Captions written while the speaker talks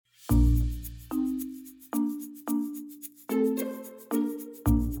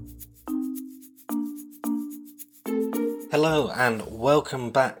Hello and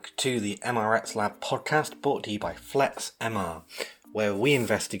welcome back to the MRX Lab podcast brought to you by Flex MR, where we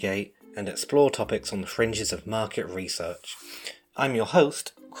investigate and explore topics on the fringes of market research. I'm your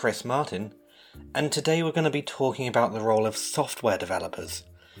host, Chris Martin, and today we're going to be talking about the role of software developers.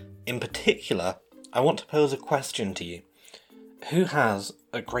 In particular, I want to pose a question to you. Who has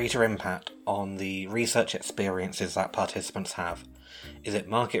a greater impact on the research experiences that participants have? Is it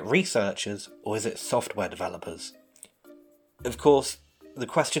market researchers or is it software developers? Of course, the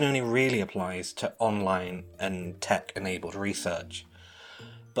question only really applies to online and tech-enabled research.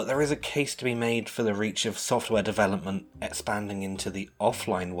 But there is a case to be made for the reach of software development expanding into the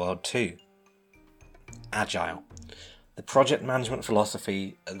offline world too. Agile. The project management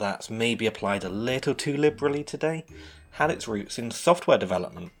philosophy that's maybe applied a little too liberally today had its roots in software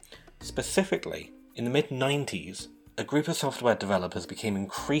development. Specifically, in the mid-90s, a group of software developers became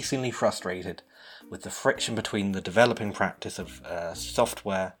increasingly frustrated with the friction between the developing practice of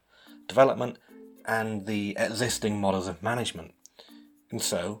software development and the existing models of management. And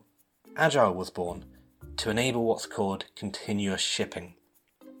so, Agile was born to enable what's called continuous shipping.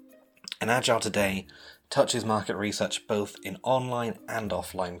 And Agile today touches market research both in online and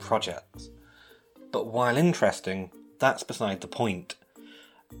offline projects. But while interesting, that's beside the point.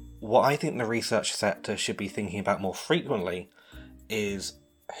 What I think the research sector should be thinking about more frequently is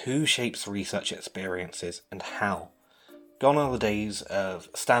who shapes research experiences and how. Gone are the days of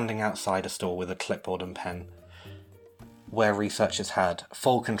standing outside a store with a clipboard and pen, where researchers had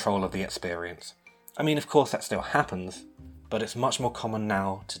full control of the experience. I mean, of course that still happens, but it's much more common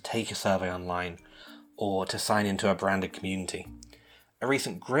now to take a survey online or to sign into a branded community. A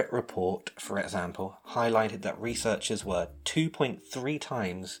recent GRIT report, for example, highlighted that researchers were 2.3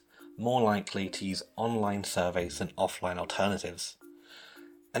 times more likely to use online surveys than offline alternatives.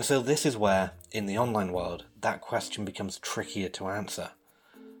 And so this is where, in the online world, that question becomes trickier to answer.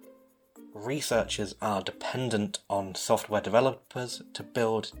 Researchers are dependent on software developers to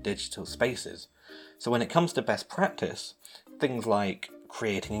build digital spaces. So when it comes to best practice, things like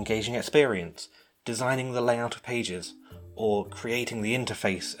creating engaging experience, designing the layout of pages, or creating the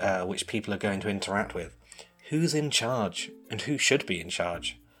interface which people are going to interact with, who's in charge and who should be in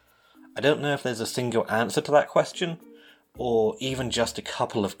charge? I don't know if there's a single answer to that question, or even just a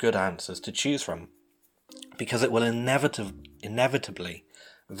couple of good answers to choose from, because it will inevitably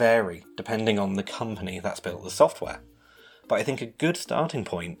vary depending on the company that's built the software. But I think a good starting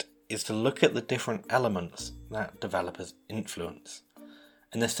point is to look at the different elements that developers influence.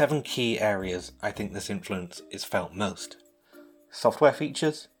 And there's 7 key areas I think this influence is felt most. Software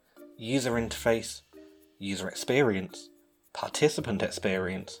features, user interface, user experience, participant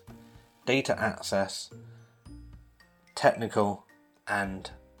experience, data access, technical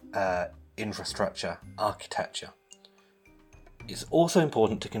and infrastructure architecture. It's also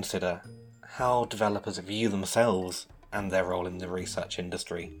important to consider how developers view themselves and their role in the research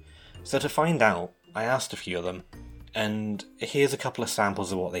industry. So to find out, I asked a few of them, and here's a couple of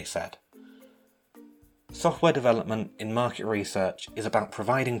samples of what they said. Software development in market research is about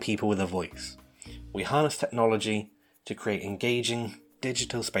providing people with a voice. We harness technology to create engaging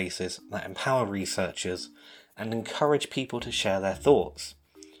digital spaces that empower researchers and encourage people to share their thoughts.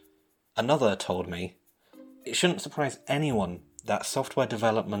 Another told me, it shouldn't surprise anyone that software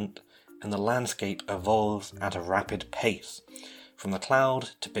development and the landscape evolves at a rapid pace, from the cloud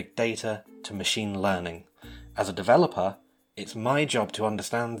to big data to machine learning. As a developer, it's my job to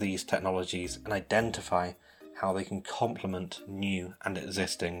understand these technologies and identify how they can complement new and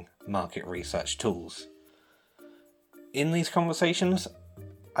existing market research tools. In these conversations,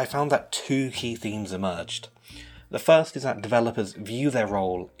 I found that 2 key themes emerged. The first is that developers view their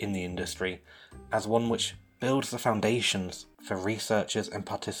role in the industry as one which builds the foundations for researchers and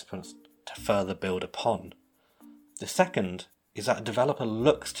participants to further build upon. The second is that a developer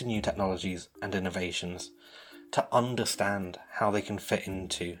looks to new technologies and innovations to understand how they can fit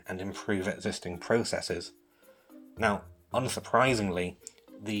into and improve existing processes. Now, unsurprisingly,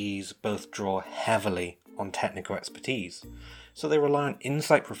 these both draw heavily on technical expertise, so they rely on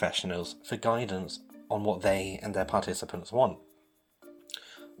insight professionals for guidance on what they and their participants want.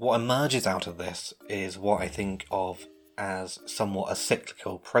 What emerges out of this is what I think of as somewhat a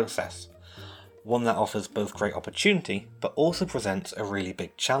cyclical process, one that offers both great opportunity but also presents a really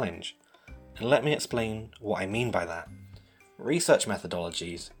big challenge. And let me explain what I mean by that. Research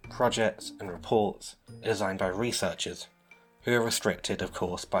methodologies, projects and reports are designed by researchers, who are restricted of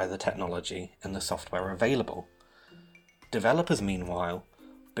course by the technology and the software available. Developers meanwhile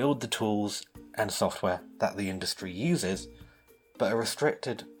build the tools and software that the industry uses, but are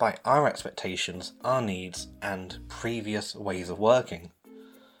restricted by our expectations, our needs, and previous ways of working.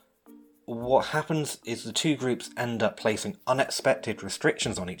 What happens is the two groups end up placing unexpected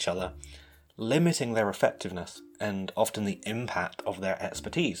restrictions on each other, limiting their effectiveness and often the impact of their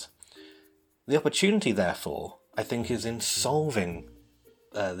expertise. The opportunity, therefore, I think, is in solving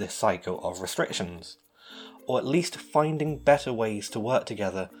this cycle of restrictions, or at least finding better ways to work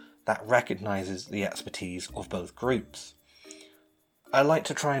together that recognises the expertise of both groups. I like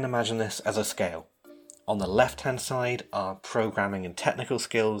to try and imagine this as a scale. On the left-hand side are programming and technical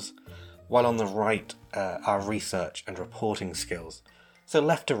skills, while on the right are research and reporting skills. So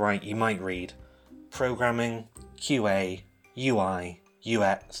left to right you might read programming, QA, UI,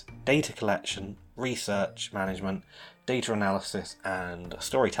 UX, data collection, research management, data analysis, and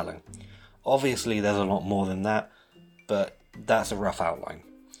storytelling. Obviously there's a lot more than that, but that's a rough outline.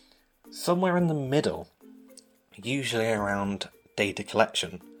 Somewhere in the middle, usually around data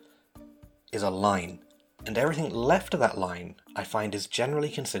collection, is a line, and everything left of that line I find is generally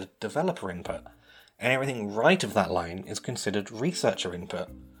considered developer input, and everything right of that line is considered researcher input.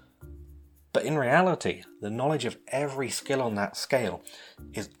 But in reality, the knowledge of every skill on that scale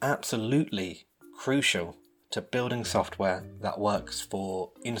is absolutely crucial to building software that works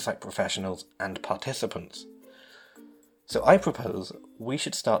for insight professionals and participants. So I propose we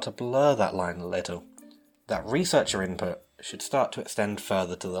should start to blur that line a little. That researcher input should start to extend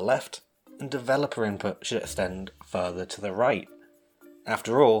further to the left, and developer input should extend further to the right.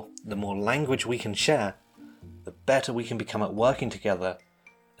 After all, the more language we can share, the better we can become at working together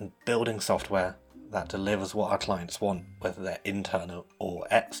and building software that delivers what our clients want, whether they're internal or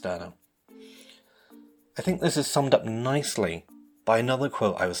external. I think this is summed up nicely by another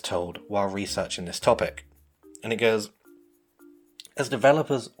quote I was told while researching this topic, and it goes, "As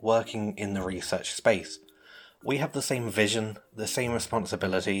developers working in the research space, we have the same vision, the same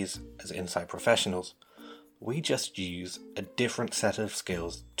responsibilities as insight professionals. We just use a different set of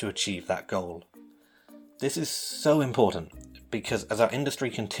skills to achieve that goal." This is so important because as our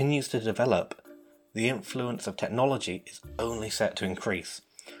industry continues to develop, the influence of technology is only set to increase.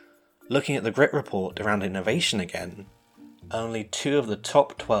 Looking at the GRIT report around innovation again, only 2 of the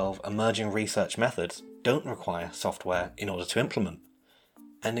top 12 emerging research methods don't require software in order to implement,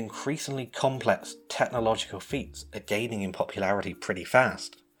 and increasingly complex technological feats are gaining in popularity pretty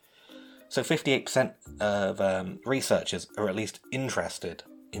fast. So 58% of researchers are at least interested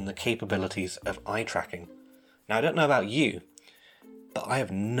in the capabilities of eye tracking. Now I don't know about you, but I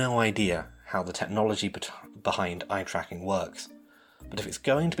have no idea how the technology behind eye tracking works. But if it's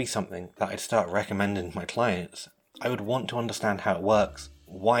going to be something that I'd start recommending to my clients, I would want to understand how it works,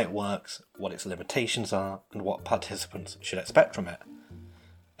 why it works, what its limitations are, and what participants should expect from it.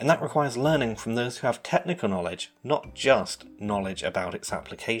 And that requires learning from those who have technical knowledge, not just knowledge about its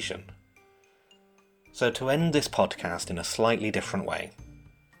application. So to end this podcast in a slightly different way,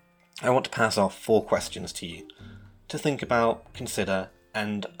 I want to pass off 4 questions to you to think about, consider,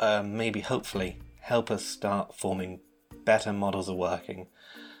 and maybe hopefully help us start forming better models of working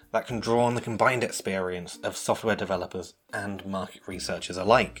that can draw on the combined experience of software developers and market researchers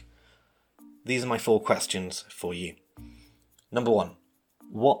alike. These are my 4 questions for you. Number 1,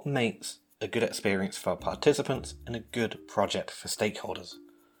 what makes a good experience for participants and a good project for stakeholders?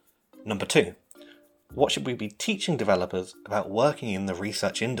 Number 2, what should we be teaching developers about working in the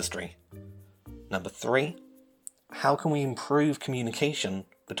research industry? Number 3, how can we improve communication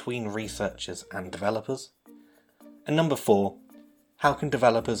between researchers and developers? And number 4, how can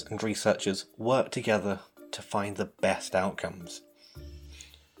developers and researchers work together to find the best outcomes?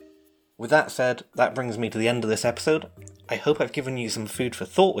 With that said, that brings me to the end of this episode. I hope I've given you some food for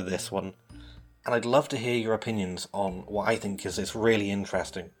thought with this one, and I'd love to hear your opinions on what I think is this really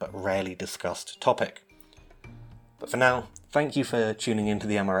interesting but rarely discussed topic. But for now, thank you for tuning into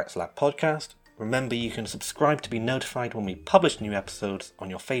the MRX Lab podcast. Remember, you can subscribe to be notified when we publish new episodes on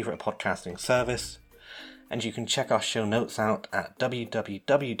your favourite podcasting service, and you can check our show notes out at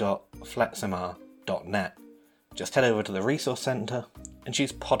www.flexmr.net. Just head over to the Resource Centre and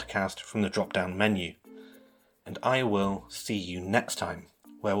choose podcast from the drop-down menu. And I will see you next time,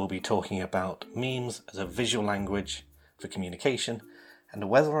 where we'll be talking about memes as a visual language for communication and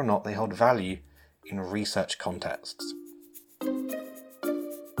whether or not they hold value in research contexts.